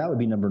 So that would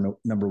be number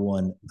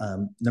one.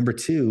 Number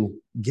two,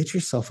 get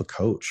yourself a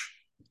coach.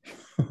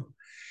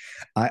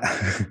 I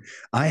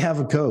have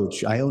a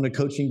coach. I own a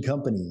coaching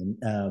company.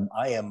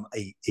 I am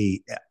a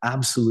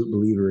absolute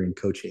believer in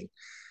coaching.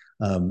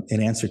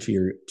 In answer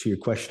to your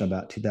question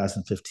about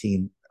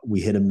 2015, we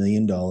hit $1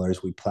 million.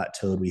 We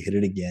plateaued. We hit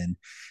it again,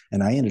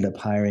 and I ended up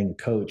hiring a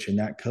coach. And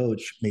that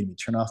coach made me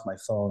turn off my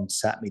phone,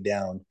 sat me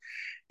down,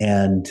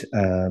 and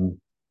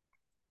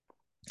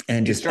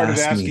just started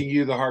asking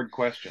you the hard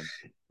questions.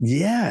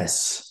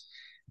 Yes.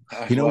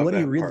 What do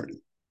you really? Part.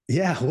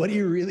 Yeah. What do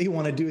you really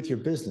want to do with your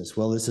business?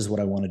 Well, this is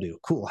what I want to do.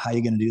 Cool. How are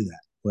you going to do that?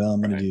 Well,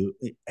 I'm going to do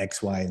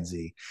X, Y, and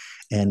Z.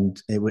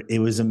 And it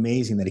was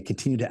amazing that he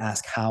continued to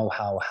ask how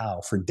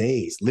for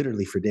days,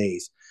 literally for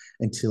days,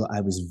 until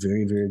I was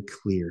very, very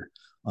clear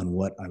on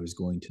what I was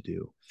going to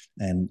do.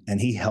 And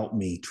he helped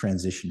me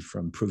transition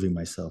from proving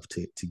myself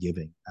to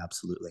giving.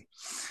 Absolutely.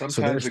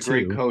 Sometimes a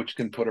great coach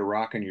can put a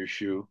rock in your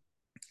shoe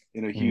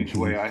in a huge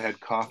way. I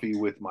had coffee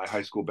with my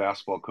high school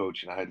basketball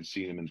coach, and I hadn't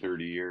seen him in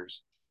 30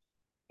 years.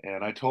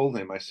 And I told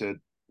him, I said,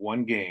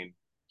 one game,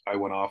 I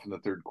went off in the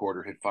third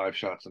quarter, hit 5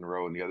 shots in a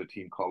row, and the other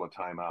team called a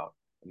timeout.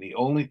 And the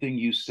only thing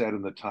you said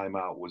in the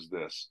timeout was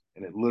this,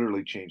 and it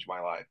literally changed my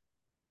life.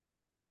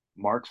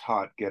 Mark's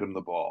hot, get him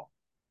the ball.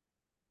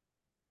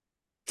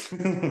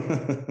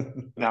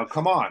 Now,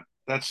 come on.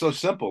 That's so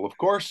simple. Of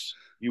course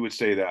you would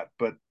say that,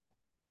 but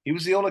he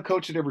was the only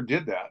coach that ever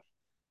did that.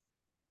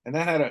 And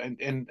that had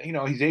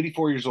he's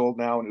 84 years old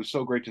now, and it was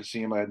so great to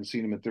see him. I hadn't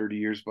seen him in 30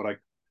 years, but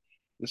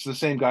this is the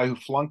same guy who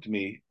flunked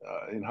me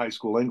in high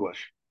school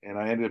English. And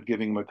I ended up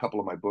giving him a couple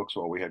of my books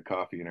while we had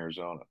coffee in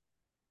Arizona.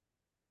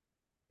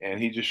 And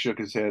he just shook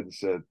his head and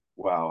said,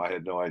 wow, I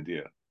had no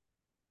idea.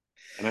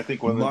 And I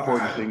think one of the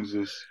important things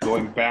is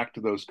going back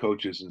to those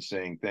coaches and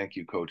saying, thank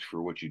you, coach,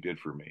 for what you did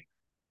for me.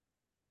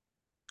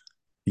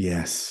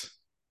 Yes.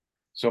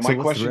 So my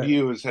question to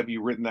you is, have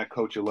you written that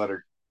coach a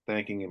letter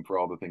thanking him for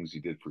all the things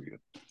he did for you?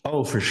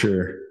 Oh, for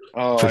sure.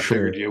 I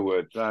figured you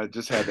would. I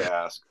just had to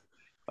ask.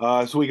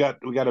 So we got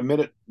a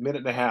minute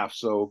and a half.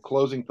 So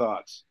closing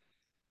thoughts.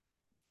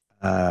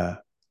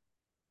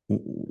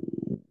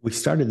 We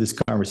started this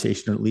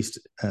conversation, or at least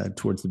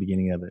towards the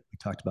beginning of it, we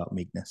talked about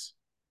meekness.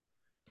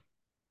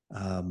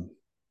 I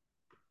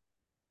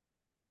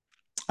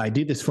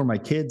do this for my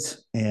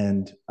kids,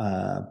 and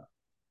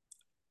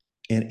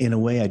in a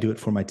way, I do it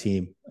for my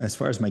team. As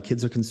far as my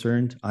kids are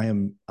concerned, I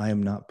am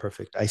not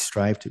perfect. I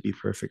strive to be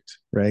perfect,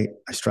 right?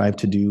 I strive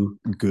to do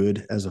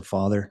good as a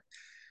father,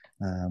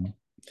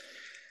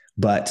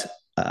 but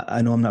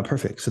I know I'm not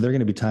perfect. So there are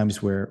going to be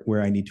times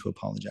where I need to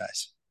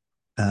apologize.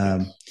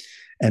 Yes.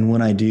 And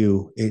when I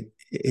do,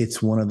 it's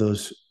one of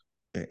those.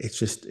 It's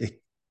just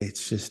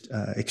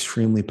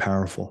extremely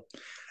powerful.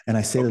 And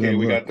I say to them,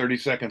 we got 30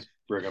 seconds,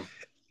 Brigham.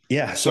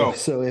 Yeah. So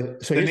the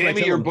name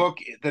of your book.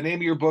 The name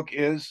of your book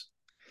is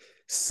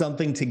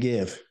Something to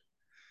Give.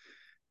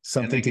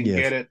 Something to Give.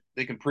 Get it.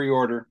 They can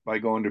pre-order by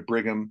going to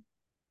Brigham.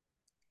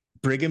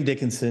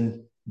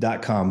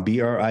 BrighamDickinson.com.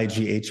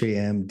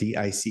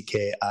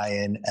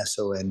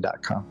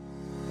 BrighamDickinson.com.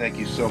 Thank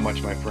you so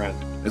much, my friend.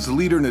 As a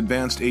leader in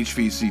advanced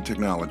HVAC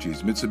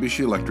technologies,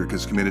 Mitsubishi Electric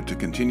is committed to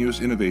continuous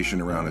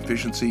innovation around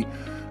efficiency,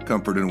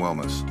 comfort, and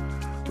wellness.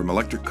 From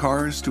electric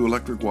cars to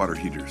electric water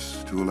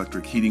heaters to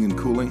electric heating and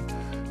cooling,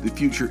 the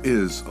future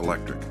is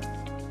electric.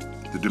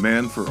 The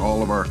demand for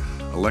all of our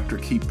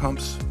electric heat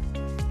pumps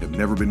have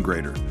never been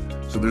greater,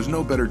 so there's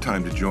no better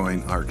time to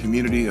join our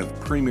community of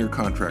premier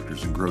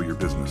contractors and grow your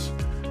business.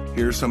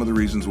 Here are some of the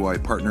reasons why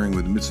partnering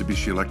with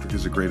Mitsubishi Electric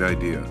is a great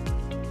idea.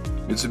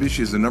 Mitsubishi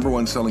is the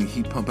 #1 selling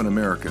heat pump in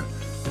America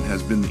and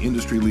has been the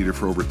industry leader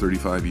for over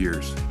 35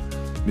 years.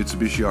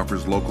 Mitsubishi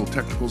offers local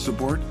technical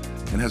support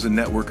and has a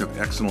network of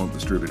excellent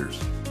distributors.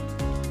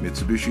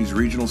 Mitsubishi's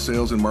regional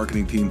sales and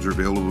marketing teams are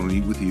available to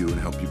meet with you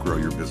and help you grow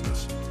your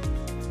business.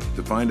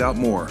 To find out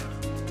more,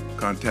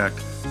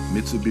 contact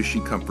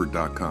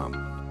MitsubishiComfort.com.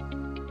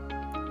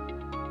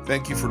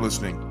 Thank you for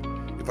listening.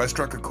 If I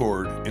struck a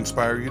chord,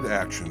 inspired you to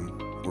action,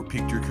 or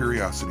piqued your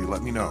curiosity,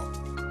 let me know.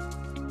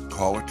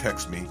 Call or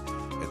text me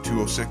at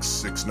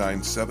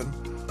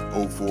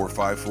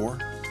 206-697-0454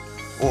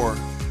 or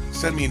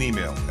send me an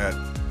email at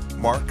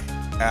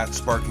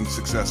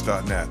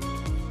mark@sparkingsuccess.net.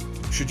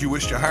 Should you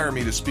wish to hire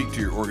me to speak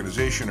to your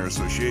organization or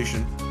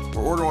association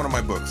or order one of my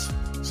books,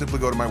 simply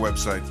go to my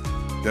website,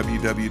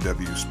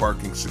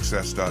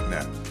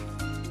 www.sparkingsuccess.net.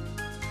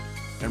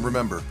 And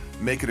remember,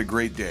 make it a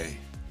great day,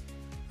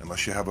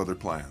 unless you have other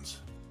plans.